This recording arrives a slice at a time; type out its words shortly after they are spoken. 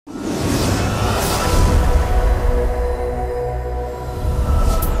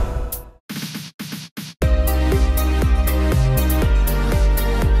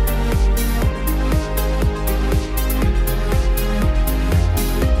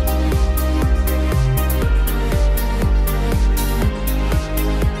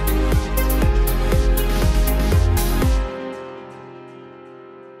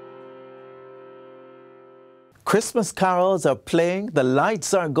Christmas carols are playing, the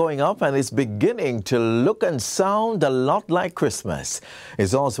lights are going up, and it's beginning to look and sound a lot like Christmas.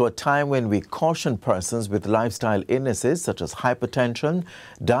 It's also a time when we caution persons with lifestyle illnesses such as hypertension,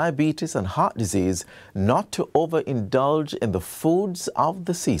 diabetes, and heart disease not to overindulge in the foods of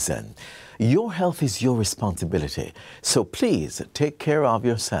the season. Your health is your responsibility, so please take care of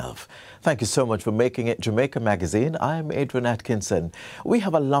yourself. Thank you so much for making it Jamaica Magazine. I'm Adrian Atkinson. We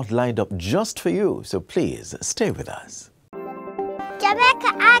have a lot lined up just for you, so please stay with us.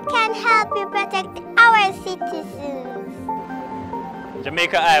 Jamaica, I can help you protect our citizens.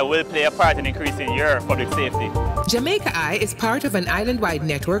 Jamaica Eye will play a part in increasing your public safety. Jamaica Eye is part of an island-wide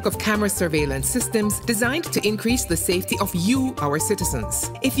network of camera surveillance systems designed to increase the safety of you, our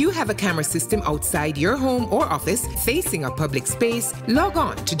citizens. If you have a camera system outside your home or office facing a public space, log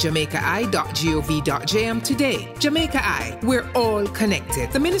on to jamaicaeye.gov.jm today. Jamaica Eye, we're all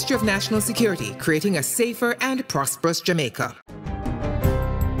connected. The Ministry of National Security, creating a safer and prosperous Jamaica.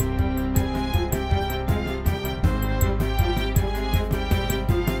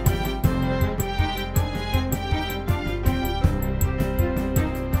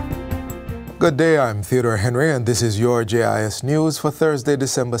 Good day, I'm Theodore Henry, and this is your JIS News for Thursday,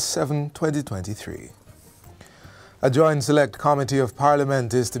 December 7, 2023. A joint select committee of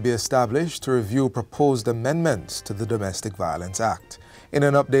Parliament is to be established to review proposed amendments to the Domestic Violence Act. In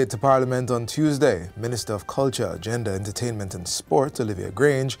an update to Parliament on Tuesday, Minister of Culture, Gender, Entertainment and Sport, Olivia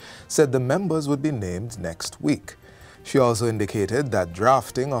Grange, said the members would be named next week. She also indicated that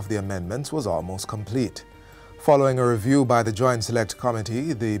drafting of the amendments was almost complete. Following a review by the Joint Select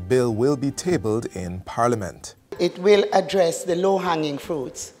Committee, the bill will be tabled in Parliament. It will address the low-hanging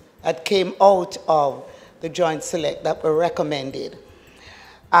fruits that came out of the Joint Select that were recommended.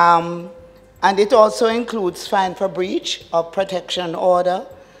 And it also includes fine for breach of protection order.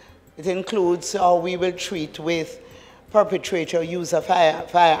 It includes how we will treat with perpetrator use of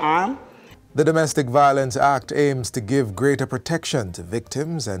firearm. The Domestic Violence Act aims to give greater protection to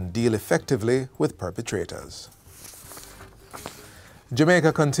victims and deal effectively with perpetrators.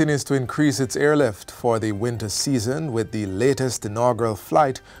 Jamaica continues to increase its airlift for the winter season with the latest inaugural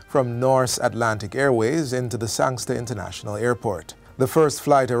flight from Norse Atlantic Airways into the Sangster International Airport. The first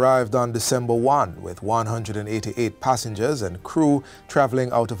flight arrived on December 1 with 188 passengers and crew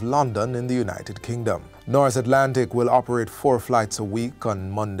traveling out of London in the United Kingdom. North Atlantic will operate 4 flights a week on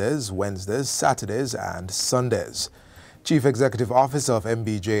Mondays, Wednesdays, Saturdays and Sundays. Chief Executive Officer of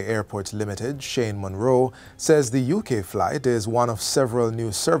MBJ Airports Limited, Shane Monroe, says the UK flight is one of several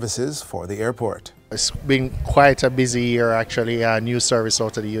new services for the airport. It's been quite a busy year actually. New service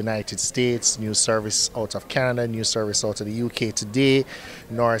out of the United States, new service out of Canada, new service out of the UK today,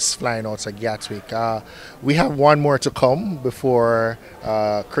 Norse flying out of Gatwick. We have one more to come before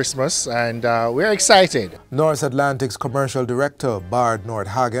Christmas and we're excited. Norse Atlantic's commercial director, Bard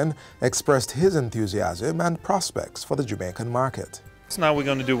Nordhagen, expressed his enthusiasm and prospects for the Jamaican market. So now we're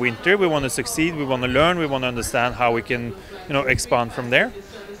going to do winter. We want to succeed, we want to learn, we want to understand how we can expand from there.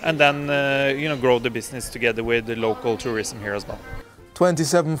 And then, grow the business together with the local tourism here as well.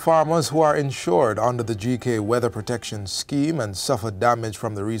 27 farmers who are insured under the GK Weather Protection Scheme and suffered damage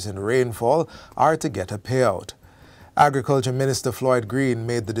from the recent rainfall are to get a payout. Agriculture Minister Floyd Green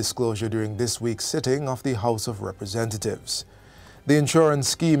made the disclosure during this week's sitting of the House of Representatives. The insurance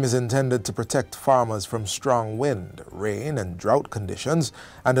scheme is intended to protect farmers from strong wind, rain and drought conditions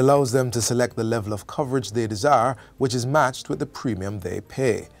and allows them to select the level of coverage they desire, which is matched with the premium they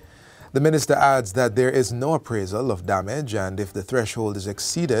pay. The minister adds that there is no appraisal of damage and if the threshold is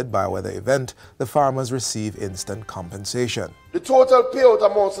exceeded by a weather event, the farmers receive instant compensation. The total payout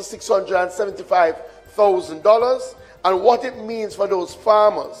amounts to $675,000 and what it means for those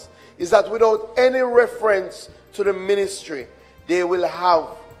farmers is that without any reference to the ministry, they will have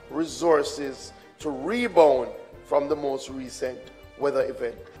resources to rebound from the most recent weather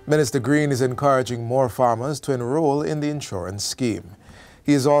event. Minister Green is encouraging more farmers to enroll in the insurance scheme.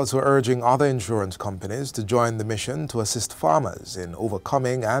 He is also urging other insurance companies to join the mission to assist farmers in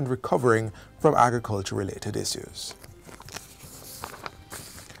overcoming and recovering from agriculture-related issues.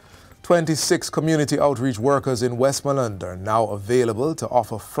 26 community outreach workers in Westmoreland are now available to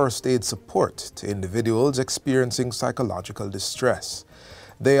offer first aid support to individuals experiencing psychological distress.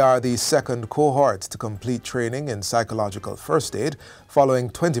 They are the second cohort to complete training in psychological first aid, following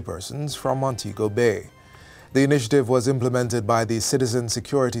 20 persons from Montego Bay. The initiative was implemented by the Citizen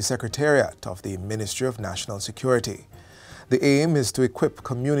Security Secretariat of the Ministry of National Security. The aim is to equip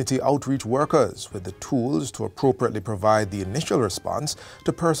community outreach workers with the tools to appropriately provide the initial response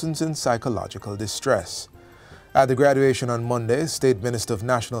to persons in psychological distress. At the graduation on Monday, State Minister of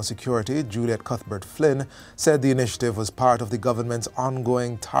National Security Juliet Cuthbert-Flynn said the initiative was part of the government's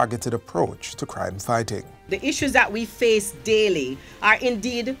ongoing targeted approach to crime fighting. The issues that we face daily are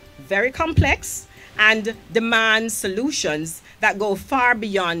indeed very complex and demand solutions that go far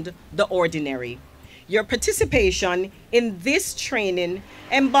beyond the ordinary. Your participation in this training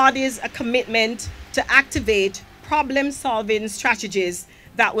embodies a commitment to activate problem-solving strategies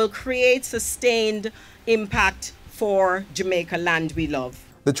that will create sustained impact for Jamaica land we love.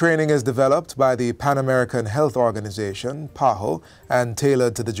 The training is developed by the Pan American Health Organization, PAHO, and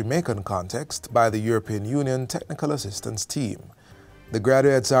tailored to the Jamaican context by the European Union Technical Assistance Team. The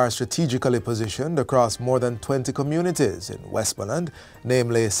graduates are strategically positioned across more than 20 communities in Westmoreland,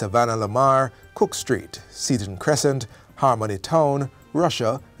 namely Savannah Lamar, Cook Street, Seaton Crescent, Harmony Town,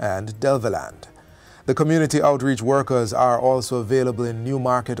 Russia, and Delviland. The community outreach workers are also available in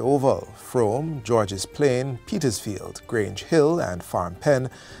Newmarket Oval, Frome, Georges Plain, Petersfield, Grange Hill, and Farm Pen,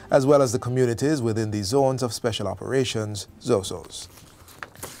 as well as the communities within the Zones of Special Operations, ZOSOs.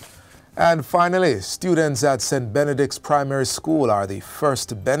 And finally, students at St. Benedict's Primary School are the first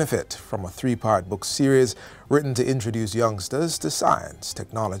to benefit from a three-part book series written to introduce youngsters to science,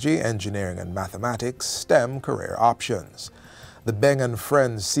 technology, engineering, and mathematics STEM career options. The Beng and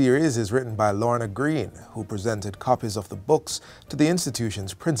Friends series is written by Lorna Green, who presented copies of the books to the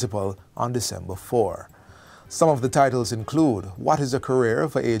institution's principal on December 4. Some of the titles include What is a Career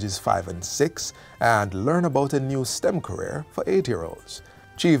for ages 5 and 6 and Learn About a New STEM Career for 8-year-olds.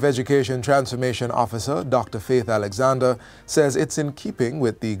 Chief Education Transformation Officer Dr. Faith Alexander says it's in keeping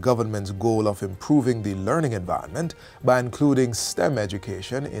with the government's goal of improving the learning environment by including STEM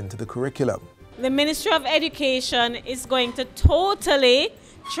education into the curriculum. The Ministry of Education is going to totally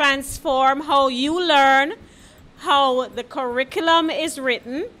transform how you learn, how the curriculum is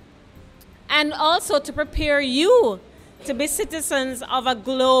written, and also to prepare you to be citizens of a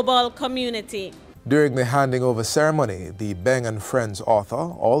global community. During the handing over ceremony, the Beng and Friends author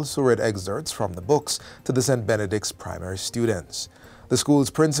also read excerpts from the books to the St. Benedict's primary students. The school's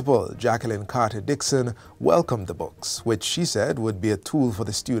principal, Jacqueline Carter-Dixon, welcomed the books, which she said would be a tool for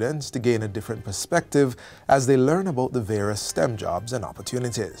the students to gain a different perspective as they learn about the various STEM jobs and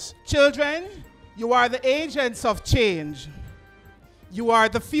opportunities. Children, you are the agents of change. You are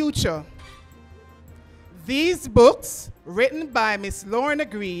the future. These books, written by Miss Lorna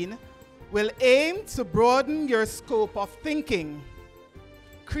Green, will aim to broaden your scope of thinking,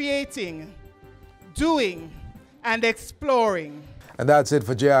 creating, doing, and exploring. And that's it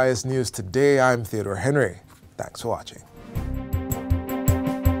for JIS News Today. I'm Theodore Henry. Thanks for watching.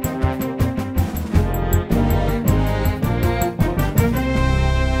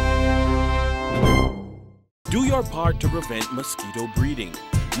 Do your part to prevent mosquito breeding.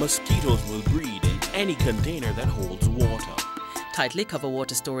 Mosquitoes will breed in any container that holds water. Tightly cover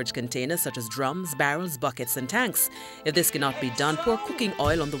water storage containers such as drums, barrels, buckets and tanks. If this cannot be done, pour cooking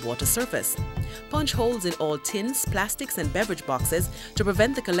oil on the water surface. Punch holes in all tins, plastics and beverage boxes to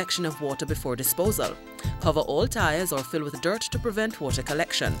prevent the collection of water before disposal. Cover all tires or fill with dirt to prevent water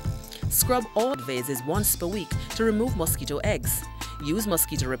collection. Scrub all vases once per week to remove mosquito eggs. Use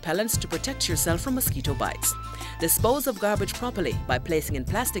mosquito repellents to protect yourself from mosquito bites. Dispose of garbage properly by placing in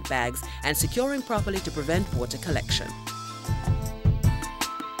plastic bags and securing properly to prevent water collection.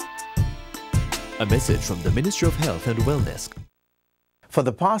 A message from the Ministry of Health and Wellness. For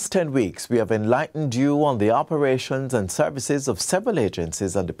the past 10 weeks, we have enlightened you on the operations and services of several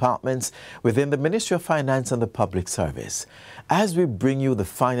agencies and departments within the Ministry of Finance and the Public Service. As we bring you the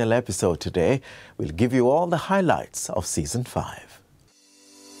final episode today, we'll give you all the highlights of Season 5.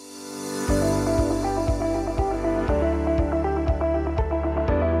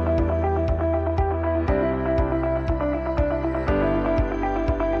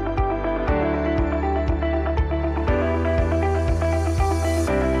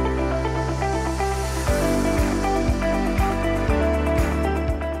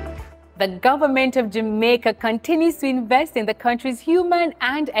 The government of Jamaica continues to invest in the country's human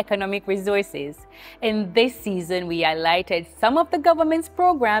and economic resources. In this season, we highlighted some of the government's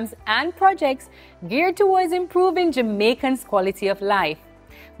programs and projects geared towards improving Jamaicans' quality of life.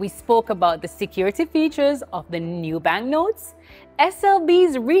 We spoke about the security features of the new banknotes,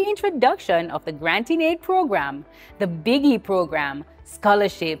 SLB's reintroduction of the Granting Aid program, the Big E program,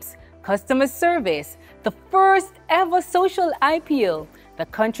 scholarships, customer service, the first ever social IPO, the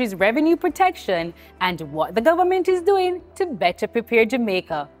country's revenue protection, and what the government is doing to better prepare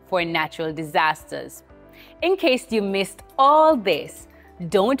Jamaica for natural disasters. In case you missed all this,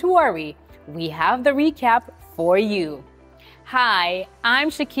 don't worry, we have the recap for you. Hi, I'm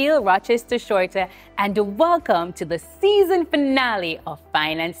Shaquille Rochester Shorter, and welcome to the season finale of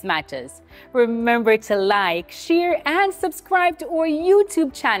Finance Matters. Remember to like, share, and subscribe to our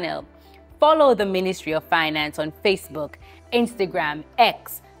YouTube channel. Follow the Ministry of Finance on Facebook, Instagram,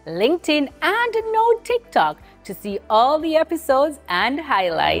 X, LinkedIn, and now TikTok to see all the episodes and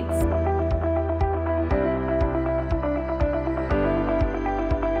highlights.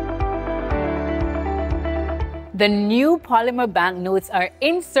 The new polymer banknotes are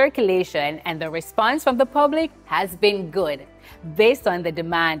in circulation, and the response from the public has been good. Based on the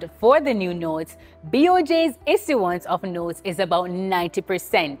demand for the new notes, BOJ's issuance of notes is about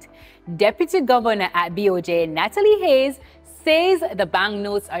 90%. Deputy Governor at BOJ, Natalie Hayes, says the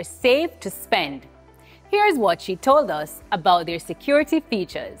banknotes are safe to spend. Here's what she told us about their security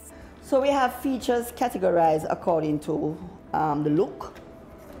features. So we have features categorized according to the look,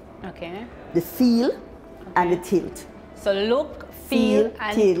 the feel, and the tilt. So look, feel,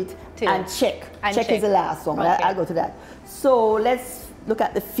 and tilt, and check. Check is the last one. Okay. I'll go to that. So let's look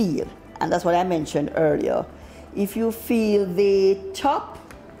at the feel, and that's what I mentioned earlier. If you feel the top,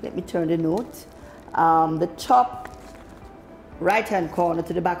 let me turn the note, the top right-hand corner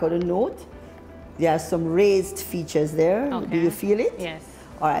to the back of the note, there are some raised features there. Okay. Do you feel it? Yes.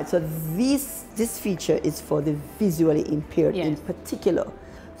 All right, so this feature is for the visually impaired in particular.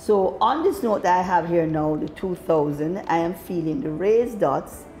 So on this note that I have here now, the 2000, I am feeling the raised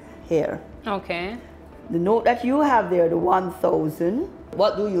dots here. Okay. The note that you have there, the 1000,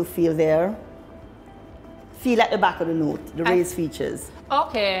 what do you feel there? Feel at the back of the note, the raised features.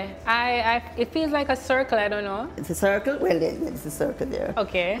 Okay, it feels like a circle, I don't know. It's a circle? Well, then it's a circle there.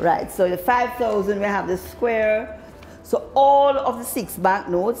 Okay. Right, so the 5000, we have the square. So all of the 6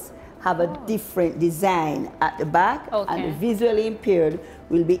 banknotes have a different design at the back, and the visually impaired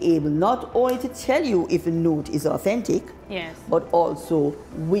will be able not only to tell you if the note is authentic, but also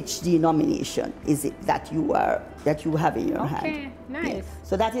which denomination is it that you have in your hand. Okay, nice. Yes.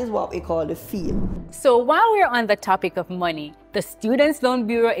 So that is what we call the feel. So while we're on the topic of money, the Students' Loan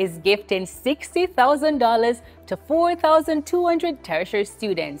Bureau is gifting $60,000 to 4,200 tertiary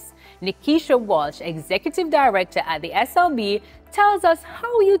students. Nikisha Walsh, Executive Director at the SLB, tells us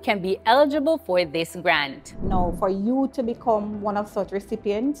how you can be eligible for this grant. Now, for you to become one of such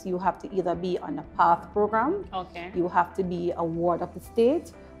recipients, you have to either be on a PATH program, you have to be a ward of the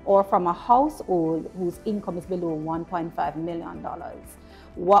state, or from a household whose income is below $1.5 million.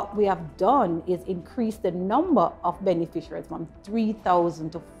 What we have done is increase the number of beneficiaries from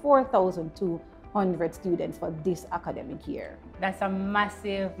 3,000 to 4,200 students for this academic year. That's a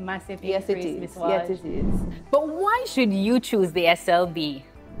massive, massive increase, Ms. Walsh. Yes, it is. But why should you choose the SLB?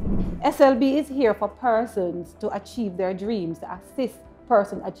 SLB is here for persons to achieve their dreams, to assist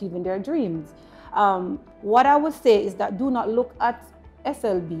persons achieving their dreams. What I would say is that do not look at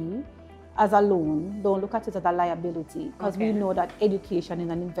SLB as a loan, don't look at it as a liability, because we know that education is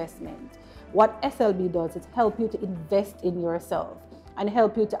an investment. What SLB does is help you to invest in yourself and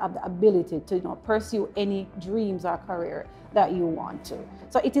help you to have the ability to pursue any dreams or career that you want to.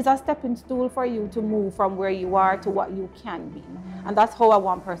 So it is a stepping stool for you to move from where you are to what you can be. And that's how I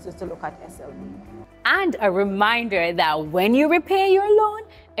want persons to look at SLB. And a reminder that when you repay your loan,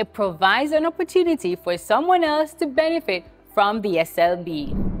 it provides an opportunity for someone else to benefit from the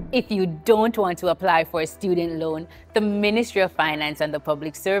SLB. If you don't want to apply for a student loan, the Ministry of Finance and the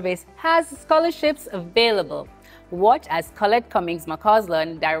Public Service has scholarships available. Watch as Colette Cummings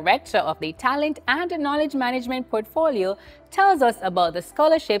McCausland, Director of the Talent and Knowledge Management Portfolio, tells us about the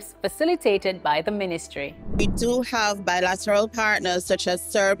scholarships facilitated by the ministry. We do have bilateral partners such as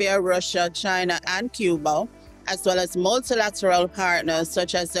Serbia, Russia, China, and Cuba, as well as multilateral partners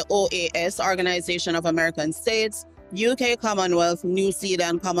such as the OAS, Organization of American States, UK Commonwealth, New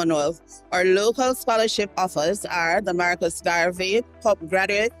Zealand Commonwealth. Our local scholarship offers are the Marcus Garvey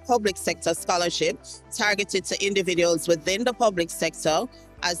Graduate Public Sector Scholarship, targeted to individuals within the public sector,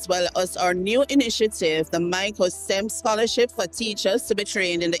 as well as our new initiative, the Micro STEM Scholarship for teachers to be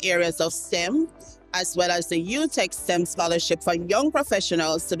trained in the areas of STEM, as well as the UTech STEM Scholarship for young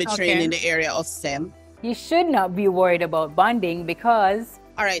professionals to be trained in the area of STEM. You should not be worried about bonding because...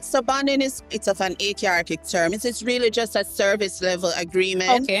 All right, so bonding it's of an archaic term. It's really just a service level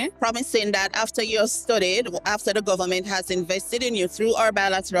agreement, promising that after you've studied, after the government has invested in you through our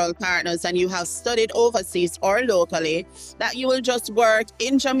bilateral partners and you have studied overseas or locally, that you will just work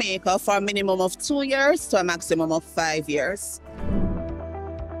in Jamaica for a minimum of 2 years to a maximum of 5 years.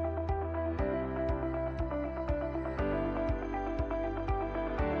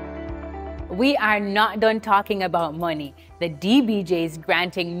 We are not done talking about money. The DBJ is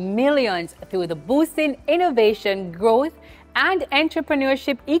granting millions through the Boosting Innovation, Growth and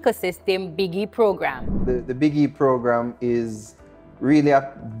entrepreneurship ecosystem Biggie program. The Biggie program is really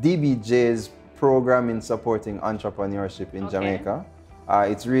a DBJ's program in supporting entrepreneurship in Jamaica.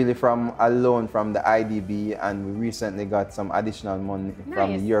 It's really from a loan from the IDB, and we recently got some additional money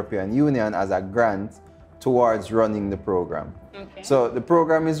from the European Union as a grant towards running the program. So the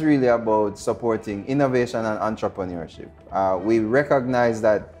program is really about supporting innovation and entrepreneurship. We recognize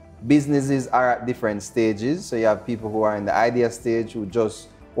that businesses are at different stages. So you have people who are in the idea stage who just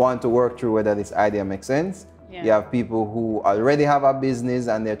want to work through whether this idea makes sense. You have people who already have a business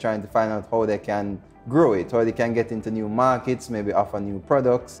and they're trying to find out how they can grow it, how they can get into new markets, maybe offer new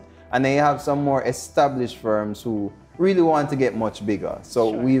products. And then you have some more established firms who really want to get much bigger. So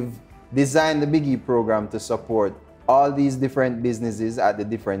we've designed the Biggie program to support all these different businesses at the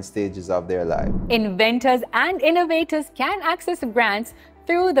different stages of their life. Inventors and innovators can access grants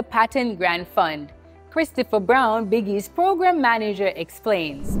through the Patent Grant Fund. Christopher Brown, Biggie's program manager,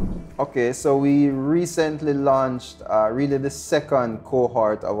 explains. Okay, so we recently launched really the second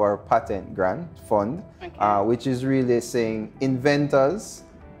cohort of our Patent Grant Fund, which is really saying inventors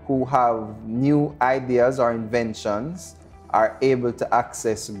who have new ideas or inventions are able to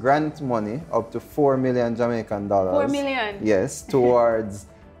access grant money up to $4 million Jamaican dollars. 4 million? Yes, towards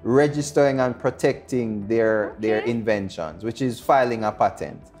registering and protecting their inventions, which is filing a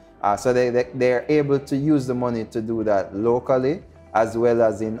patent. So they're able to use the money to do that locally as well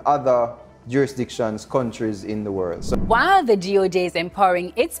as in other jurisdictions, countries in the world. So while the DOJ is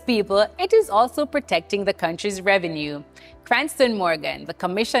empowering its people, it is also protecting the country's revenue. Cranston Morgan, the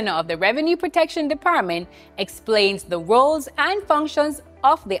Commissioner of the Revenue Protection Department, explains the roles and functions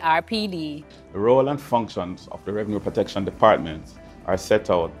of the RPD. The role and functions of the Revenue Protection Department are set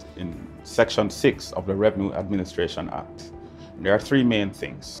out in Section 6 of the Revenue Administration Act. There are three main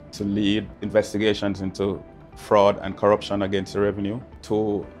things: to lead investigations into fraud and corruption against the revenue,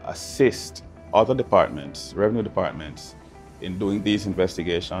 to assist other departments, revenue departments, in doing these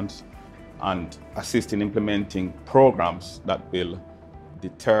investigations, and assist in implementing programs that will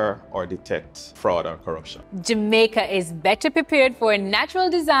deter or detect fraud or corruption. Jamaica is better prepared for a natural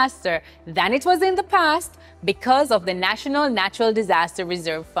disaster than it was in the past because of the National Natural Disaster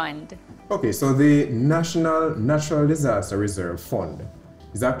Reserve Fund. Okay, so the National Natural Disaster Reserve Fund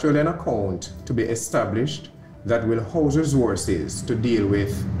is actually an account to be established that will house resources to deal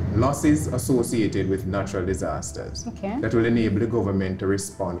with losses associated with natural disasters. That will enable the government to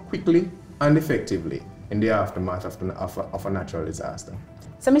respond quickly and effectively in the aftermath of a natural disaster.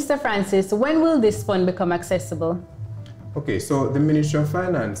 So, Mr. Francis, when will this fund become accessible? Okay, so the Ministry of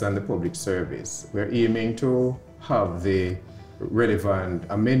Finance and the Public Service, we're aiming to have the relevant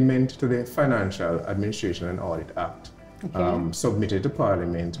amendment to the Financial Administration and Audit Act submitted to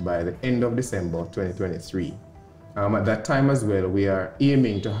Parliament by the end of December 2023. At that time as well, we are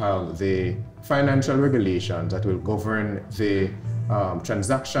aiming to have the financial regulations that will govern the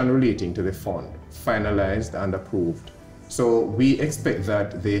transaction relating to the fund finalized and approved. So we expect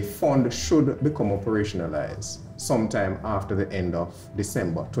that the fund should become operationalized sometime after the end of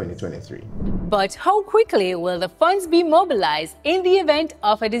December 2023. But how quickly will the funds be mobilized in the event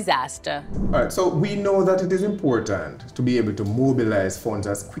of a disaster? All right, so we know that it is important to be able to mobilize funds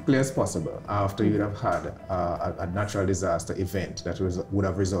as quickly as possible after you have had a natural disaster event that would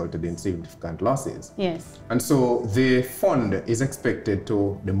have resulted in significant losses. Yes. And so the fund is expected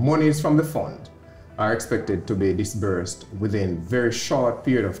to, the monies from the fund are expected to be disbursed within a very short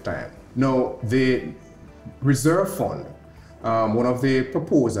period of time. Now, the reserve fund, one of the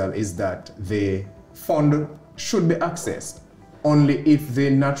proposals is that the fund should be accessed only if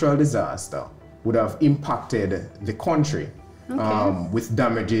the natural disaster would have impacted the country with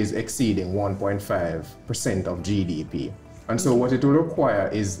damages exceeding 1.5% of GDP. And so what it will require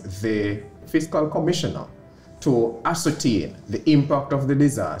is the fiscal commissioner to ascertain the impact of the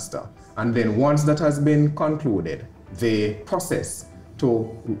disaster. And then once that has been concluded, the process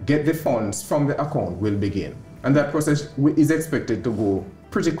to get the funds from the account will begin. And that process is expected to go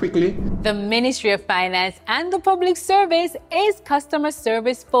pretty quickly. The Ministry of Finance and the Public Service is customer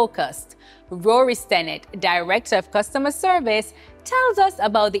service focused. Rory Stennett, Director of Customer Service, tells us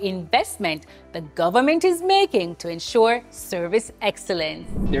about the investment the government is making to ensure service excellence.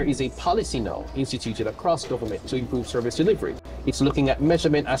 There is a policy now instituted across government to improve service delivery. It's looking at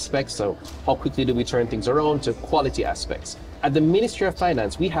measurement aspects, so how quickly do we turn things around, to quality aspects. At the Ministry of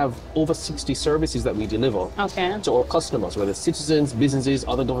Finance, we have over 60 services that we deliver to our customers, whether citizens, businesses,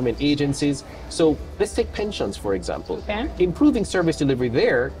 other government agencies. So let's take pensions, for example. Improving service delivery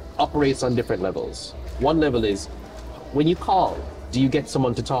there operates on different levels. One level is, when you call, do you get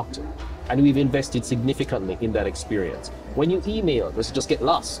someone to talk to? And we've invested significantly in that experience. When you email, does it just get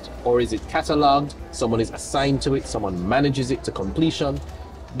lost? Or is it cataloged? Someone is assigned to it, someone manages it to completion.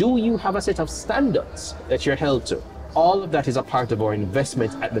 Do you have a set of standards that you're held to? All of that is a part of our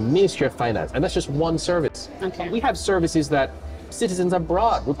investment at the Ministry of Finance, and that's just one service. Okay. We have services that citizens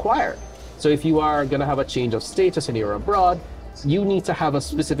abroad require. So if you are going to have a change of status and you're abroad, you need to have a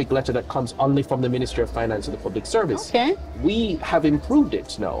specific letter that comes only from the Ministry of Finance to the public service. Okay. We have improved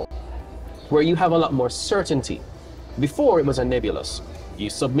it now, where you have a lot more certainty. Before, it was a nebulous. You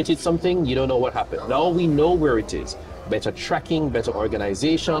submitted something, you don't know what happened. Now we know where it is. Better tracking, better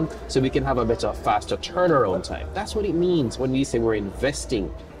organization, so we can have a better, faster turnaround time. That's what it means when we say we're investing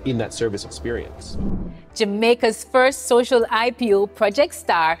in that service experience. Jamaica's first social IPO, Project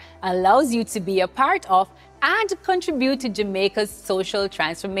Star, allows you to be a part of and contribute to Jamaica's social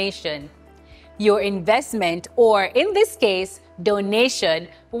transformation. Your investment, or in this case, donation,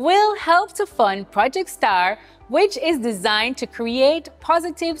 will help to fund Project Star, which is designed to create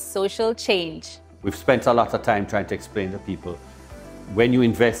positive social change. We've spent a lot of time trying to explain to people, when you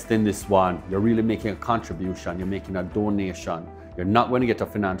invest in this one, you're really making a contribution, you're making a donation. You're not going to get a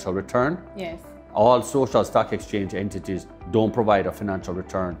financial return. Yes. All social stock exchange entities don't provide a financial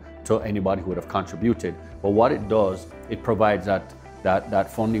return to anybody who would have contributed. But what it does, it provides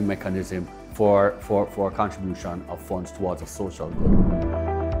that funding mechanism for contribution of funds towards a social good.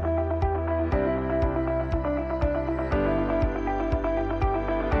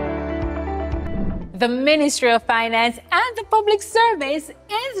 The Ministry of Finance and the Public Service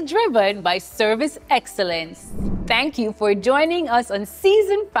is driven by service excellence. Thank you for joining us on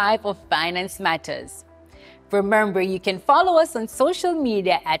Season 5 of Finance Matters. Remember, you can follow us on social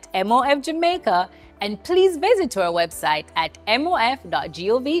media at MOF Jamaica, and please visit our website at mof.gov.jm.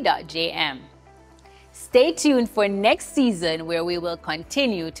 Stay tuned for next season, where we will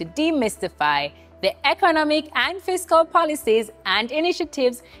continue to demystify the economic and fiscal policies and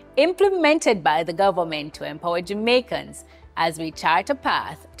initiatives implemented by the government to empower Jamaicans as we chart a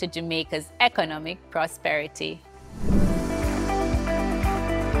path to Jamaica's economic prosperity.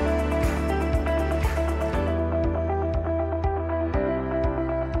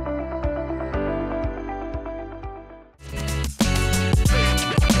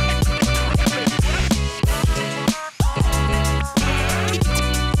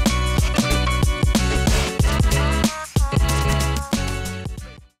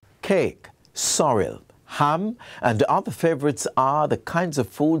 Cake, sorrel, ham, and other favorites are the kinds of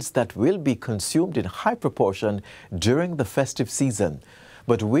foods that will be consumed in high proportion during the festive season.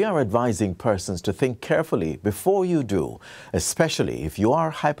 But we are advising persons to think carefully before you do, especially if you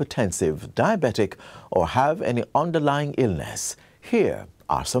are hypertensive, diabetic, or have any underlying illness. Here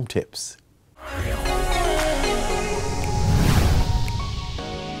are some tips.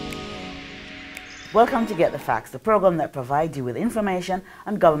 Welcome to Get the Facts, the program that provides you with information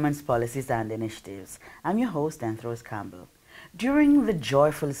on government's policies and initiatives. I'm your host, Anthros Campbell. During the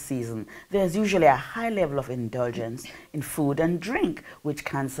joyful season, there's usually a high level of indulgence in food and drink, which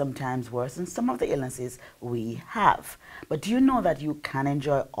can sometimes worsen some of the illnesses we have. But do you know that you can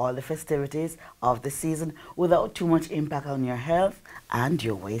enjoy all the festivities of the season without too much impact on your health and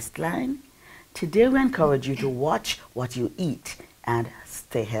your waistline? Today we encourage you to watch what you eat and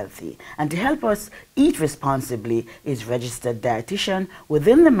stay healthy. And to help us eat responsibly is registered dietitian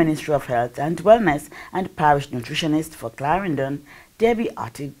within the Ministry of Health and Wellness and parish nutritionist for Clarendon, Debbie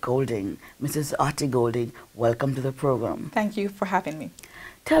Otti Golding. Mrs. Otti Golding, welcome to the program. Thank you for having me.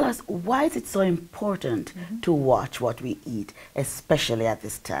 Tell us, why is it so important to watch what we eat, especially at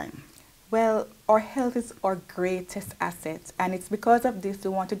this time? Well, our health is our greatest asset, and it's because of this we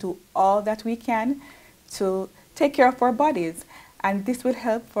want to do all that we can to take care of our bodies. And this will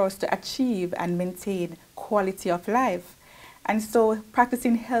help for us to achieve and maintain quality of life. And so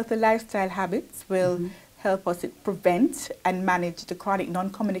practicing healthy lifestyle habits will help us prevent and manage the chronic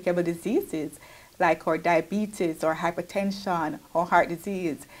non-communicable diseases like our diabetes or hypertension or heart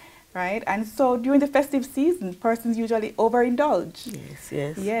disease, right? And so during the festive season, persons usually overindulge. Yes,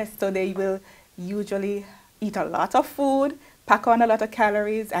 yes. Yes, so they will usually eat a lot of food, pack on a lot of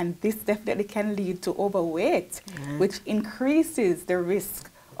calories, and this definitely can lead to overweight, which increases the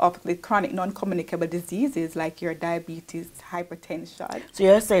risk of the chronic non-communicable diseases like your diabetes, hypertension. So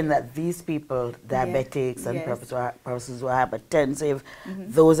you're saying that these people, diabetics and persons who are hypertensive,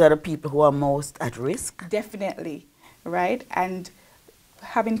 those are the people who are most at risk? Definitely, right? And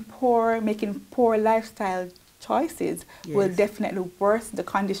making poor lifestyle choices will definitely worsen the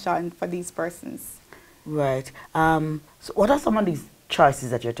condition for these persons. Right. So what are some of these choices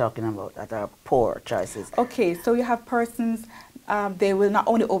that you're talking about that are poor choices? Okay, so you have persons they will not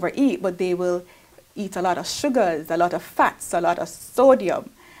only overeat, but they will eat a lot of sugars, a lot of fats, a lot of sodium.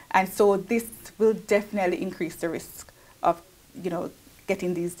 And so this will definitely increase the risk of,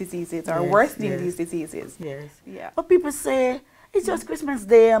 getting these diseases or worsening these diseases. Yes. Yeah. But people say, it's just Christmas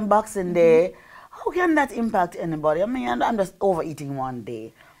Day and Boxing Day. How can that impact anybody? I mean, I'm just overeating one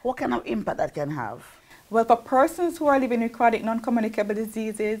day. What kind of impact that can have? Well, for persons who are living with chronic non-communicable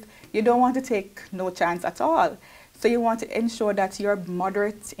diseases, you don't want to take no chance at all. So you want to ensure that you're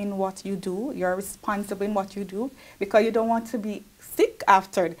moderate in what you do, you're responsible in what you do, because you don't want to be sick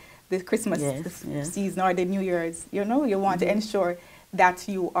after the Christmas season or the New Year's. You want to ensure that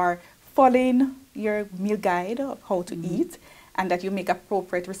you are following your meal guide of how to eat, and that you make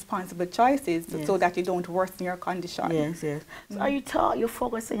appropriate, responsible choices so that you don't worsen your condition. Yes, yes. So you're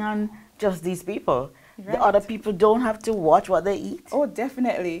focusing on just these people? Right. The other people don't have to watch what they eat? Oh,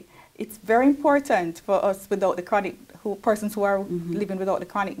 definitely. It's very important for us without the chronic, persons who are living without the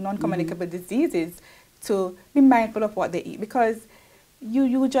chronic non-communicable diseases to be mindful of what they eat, because you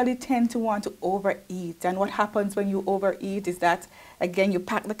usually tend to want to overeat. And what happens when you overeat is that, again, you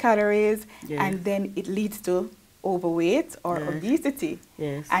pack the calories and then it leads to overweight or obesity.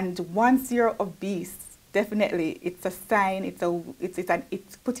 Yes. And once you're obese, definitely it's a sign, it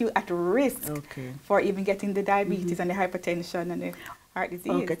puts you at risk for even getting the diabetes and the hypertension and the heart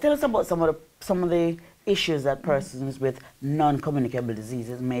disease. Okay, tell us about some of the issues that persons with non-communicable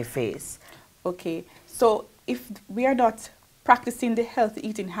diseases may face. Okay, so if we are not practicing the healthy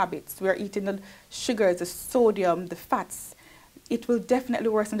eating habits, we are eating the sugars, the sodium, the fats, it will definitely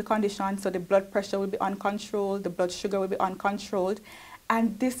worsen the condition. So the blood pressure will be uncontrolled, the blood sugar will be uncontrolled,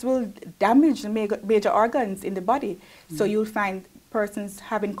 and this will damage the major organs in the body. So you'll find persons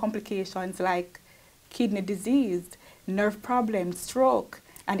having complications like kidney disease, nerve problems, stroke,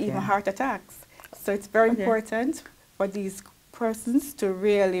 and even heart attacks. So it's very important for these persons to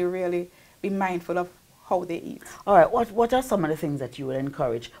really, really be mindful of how they eat. All right, what are some of the things that you would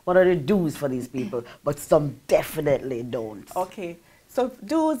encourage? What are the do's for these people, but some definitely don't? Okay, so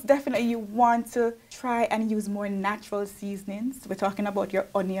do's, definitely you want to try and use more natural seasonings. We're talking about your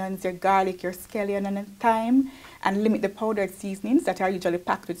onions, your garlic, your scallion and thyme, and limit the powdered seasonings that are usually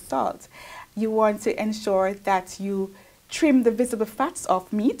packed with salt. You want to ensure that you trim the visible fats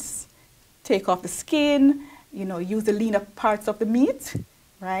off meats, take off the skin, use the leaner parts of the meat,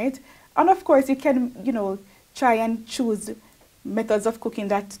 right? And of course, you can, try and choose methods of cooking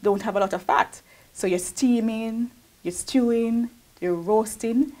that don't have a lot of fat. So you're steaming, you're stewing, you're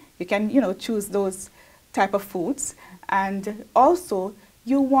roasting. You can, choose those type of foods. And also,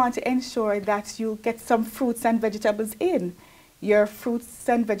 you want to ensure that you get some fruits and vegetables in. Your fruits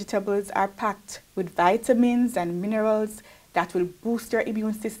and vegetables are packed with vitamins and minerals that will boost your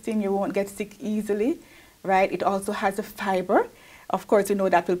immune system. You won't get sick easily, right? It also has a fiber. Of course,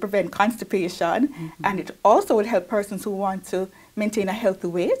 that will prevent constipation, and it also will help persons who want to maintain a healthy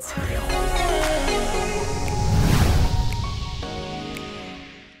weight.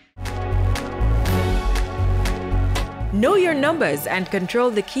 Know your numbers and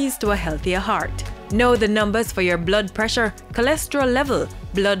control the keys to a healthier heart. Know the numbers for your blood pressure, cholesterol level,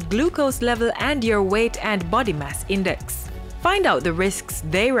 blood glucose level, and your weight and body mass index. Find out the risks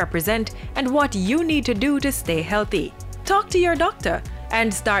they represent and what you need to do to stay healthy. Talk to your doctor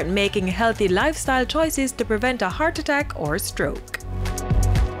and start making healthy lifestyle choices to prevent a heart attack or stroke.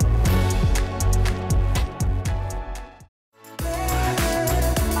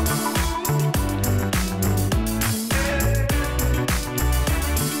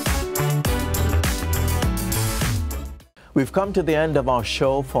 We've come to the end of our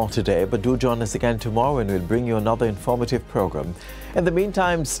show for today, but do join us again tomorrow and we'll bring you another informative program. In the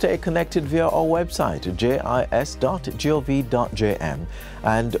meantime, stay connected via our website, jis.gov.jm.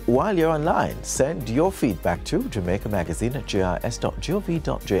 And while you're online, send your feedback to Jamaica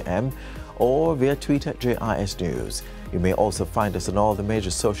Magazine@jis.gov.jm or via tweet at JIS News. You may also find us on all the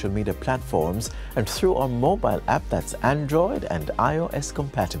major social media platforms and through our mobile app that's Android and iOS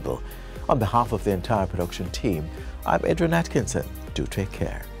compatible. On behalf of the entire production team, I'm Adrian Atkinson. Do take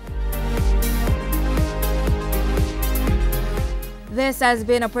care. This has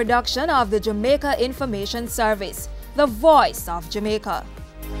been a production of the Jamaica Information Service, the voice of Jamaica.